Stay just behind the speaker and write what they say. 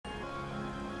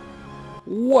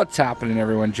What's happening,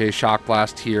 everyone?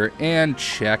 JayShockblast here, and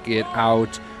check it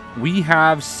out. We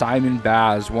have Simon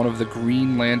Baz, one of the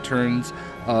Green Lanterns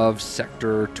of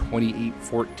Sector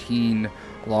 2814,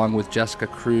 along with Jessica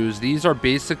Cruz. These are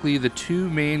basically the two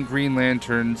main Green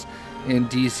Lanterns in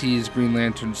DC's Green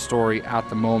Lantern story at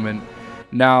the moment.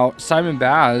 Now, Simon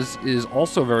Baz is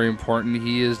also very important.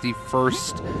 He is the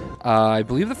first, I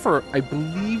believe the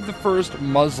first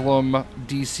Muslim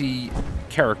DC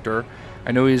character.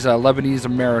 I know he's a Lebanese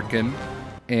American,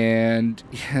 and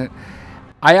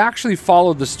I actually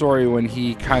followed the story when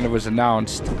he kind of was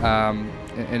announced,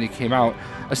 and he came out.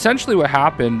 Essentially, what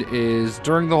happened is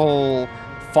during the whole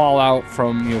fallout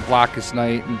from Blackest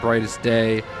Night and Brightest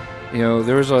Day,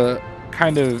 there was a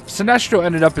kind of Sinestro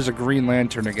ended up as a Green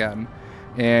Lantern again,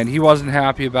 and he wasn't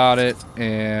happy about it,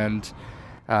 and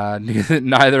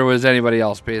neither was anybody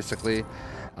else basically.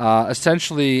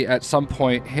 Essentially, at some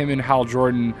point, him and Hal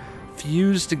Jordan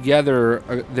fused together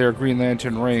their Green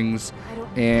Lantern rings,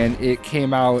 and it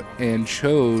came out and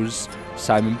chose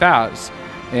Simon Baz.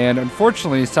 And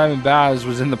unfortunately, Simon Baz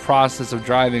was in the process of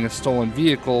driving a stolen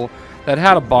vehicle that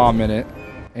had a bomb in it,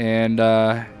 and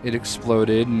it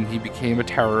exploded, and he became a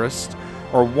terrorist,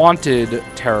 or wanted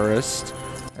terrorist.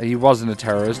 He wasn't a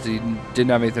terrorist. He didn't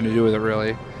have anything to do with it,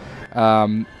 really.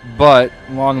 But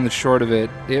long and the short of it,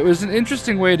 it was an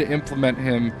interesting way to implement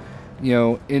him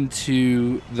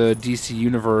into the DC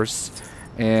universe,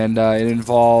 and it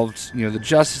involved, the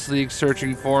Justice League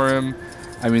searching for him.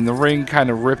 I mean, the Ring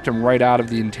kind of ripped him right out of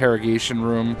the interrogation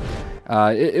room.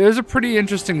 It was a pretty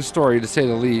interesting story, to say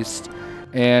the least.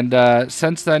 And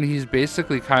since then, he's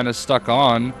basically kind of stuck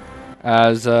on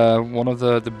as one of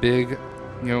the big,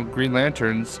 Green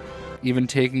Lanterns, even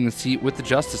taking the seat with the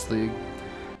Justice League.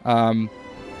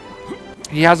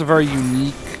 He has a very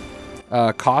unique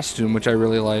costume, which I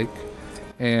really like.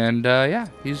 And yeah,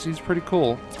 he's pretty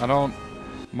cool. I don't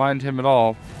mind him at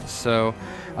all. So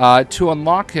to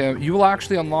unlock him, you will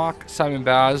actually unlock Simon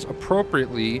Baz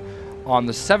appropriately on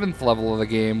the 7th level of the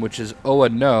game, which is Oa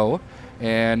No,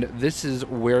 and this is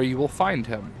where you will find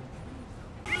him.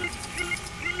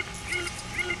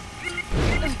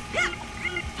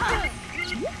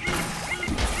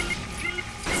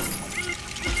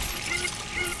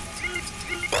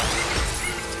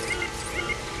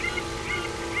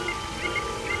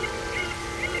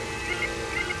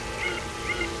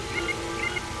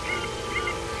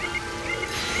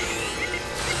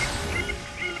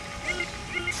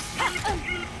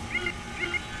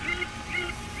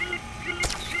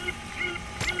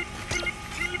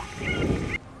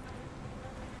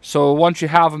 So once you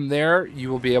have him there, you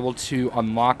will be able to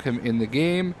unlock him in the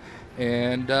game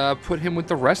and put him with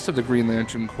the rest of the Green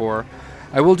Lantern Corps.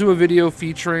 I will do a video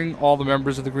featuring all the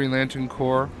members of the Green Lantern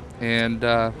Corps, and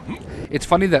it's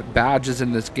funny that Badge is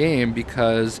in this game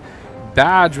because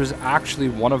Badge was actually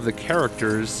one of the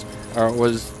characters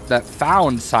that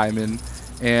found Simon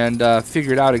and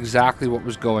figured out exactly what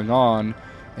was going on,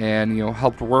 and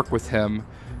helped work with him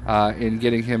in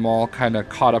getting him all kind of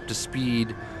caught up to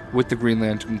speed with the Green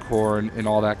Lantern Corps and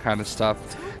all that kind of stuff.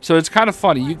 So it's kind of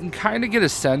funny. You can kind of get a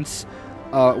sense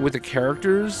with the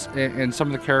characters and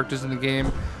some of the characters in the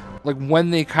game, like when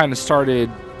they kind of started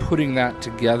putting that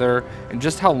together, and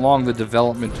just how long the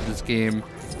development of this game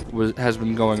has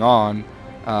been going on.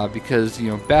 Because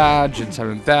Badge and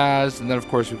Simon Baz, and then of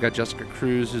course we've got Jessica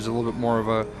Cruz, who's a little bit more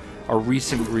of a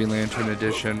recent Green Lantern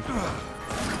edition.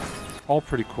 All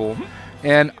pretty cool.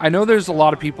 And I know there's a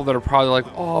lot of people that are probably like,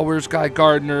 oh, where's Guy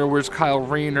Gardner? Where's Kyle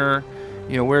Rayner?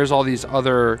 Where's all these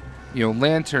other,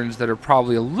 lanterns that are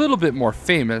probably a little bit more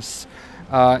famous?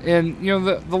 And,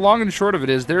 the long and short of it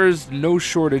is there is no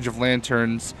shortage of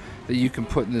lanterns that you can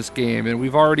put in this game. And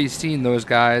we've already seen those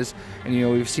guys. And,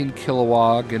 we've seen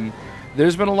Kilowog. And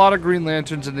there's been a lot of Green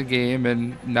Lanterns in the game.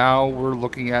 And now we're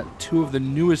looking at two of the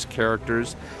newest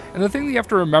characters. And the thing that you have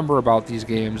to remember about these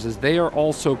games is they are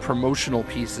also promotional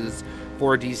pieces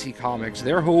for DC Comics.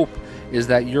 Their hope is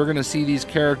that you're going to see these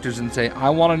characters and say, I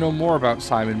want to know more about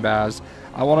Simon Baz.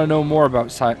 I want to know more about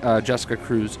Jessica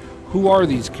Cruz. Who are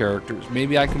these characters?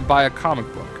 Maybe I can buy a comic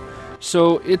book.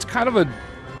 So it's kind of a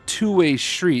two-way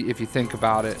street if you think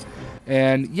about it.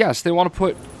 And yes, they want to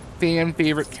put fan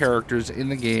favorite characters in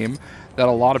the game that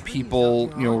a lot of people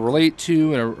relate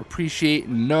to and appreciate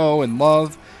and know and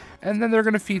love. And then they're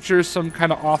going to feature some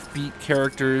kind of offbeat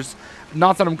characters.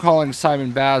 Not that I'm calling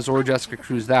Simon Baz or Jessica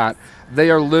Cruz that. They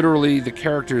are literally the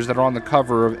characters that are on the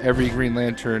cover of every Green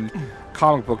Lantern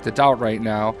comic book that's out right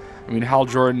now. I mean, Hal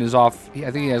Jordan is off.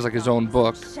 I think he has like his own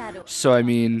book. So, I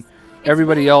mean,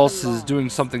 everybody else is doing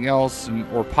something else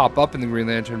or pop up in the Green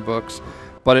Lantern books.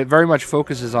 But it very much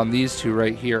focuses on these two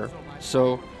right here.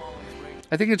 So,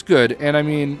 I think it's good. And I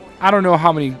mean, I don't know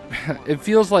how many. It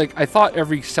feels like I thought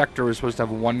every sector was supposed to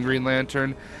have one Green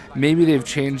Lantern. Maybe they've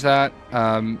changed that,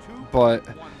 but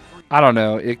I don't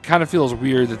know. It kind of feels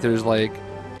weird that there's like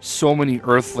so many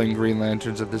Earthling Green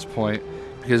Lanterns at this point,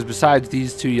 because besides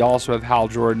these two, you also have Hal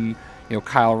Jordan, you know,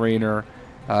 Kyle Rayner,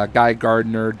 Guy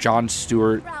Gardner, John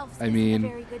Stewart. I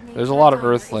mean, there's a lot of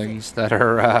Earthlings that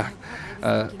are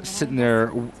sitting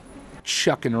there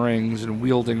chucking rings and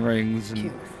wielding rings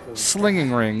and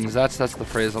slinging rings. That's the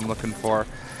phrase I'm looking for.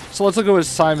 So let's look at what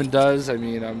Simon does. I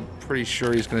mean, I'm pretty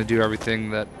sure he's going to do everything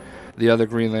that the other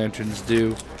Green Lanterns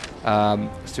do. So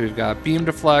we've got beam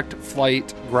deflect,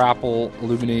 flight, grapple,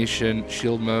 illumination,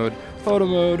 shield mode, photo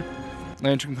mode,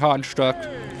 lantern construct,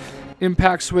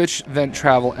 impact switch, vent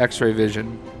travel, x-ray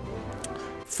vision.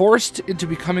 Forced into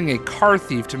becoming a car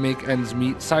thief to make ends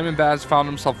meet, Simon Baz found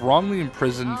himself wrongly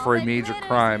imprisoned for a major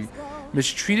crime.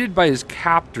 Mistreated by his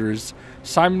captors,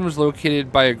 Simon was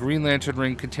located by a Green Lantern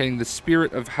ring containing the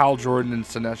spirit of Hal Jordan and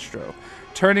Sinestro,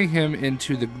 turning him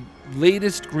into the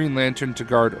latest Green Lantern to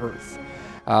guard Earth.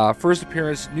 First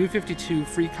appearance, New 52,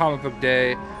 Free Comic Book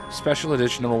Day, Special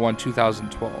Edition number 1,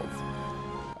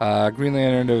 2012. Green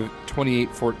Lantern of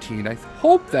 2814. I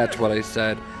hope that's what I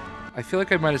said. I feel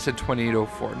like I might have said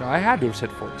 2804. No, I had to have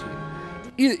said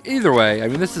 14. Either way, I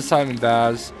mean, this is Simon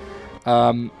Baz.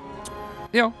 You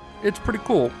know, it's pretty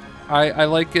cool. I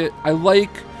like it.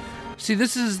 See,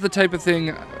 this is the type of thing,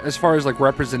 as far as like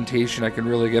representation, I can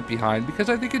really get behind, because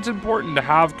I think it's important to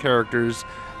have characters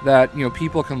that, you know,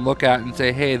 people can look at and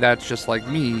say, hey, that's just like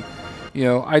me. You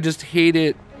know, I just hate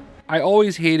it. I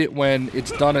always hate it when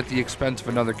it's done at the expense of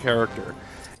another character.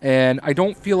 And I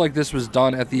don't feel like this was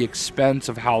done at the expense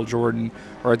of Hal Jordan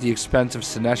or at the expense of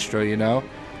Sinestro, you know?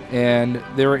 And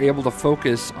they were able to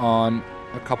focus on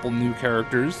a couple new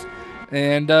characters,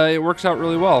 and it works out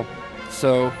really well.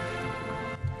 So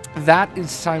that is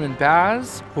Simon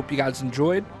Baz. Hope you guys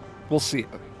enjoyed. We'll see you.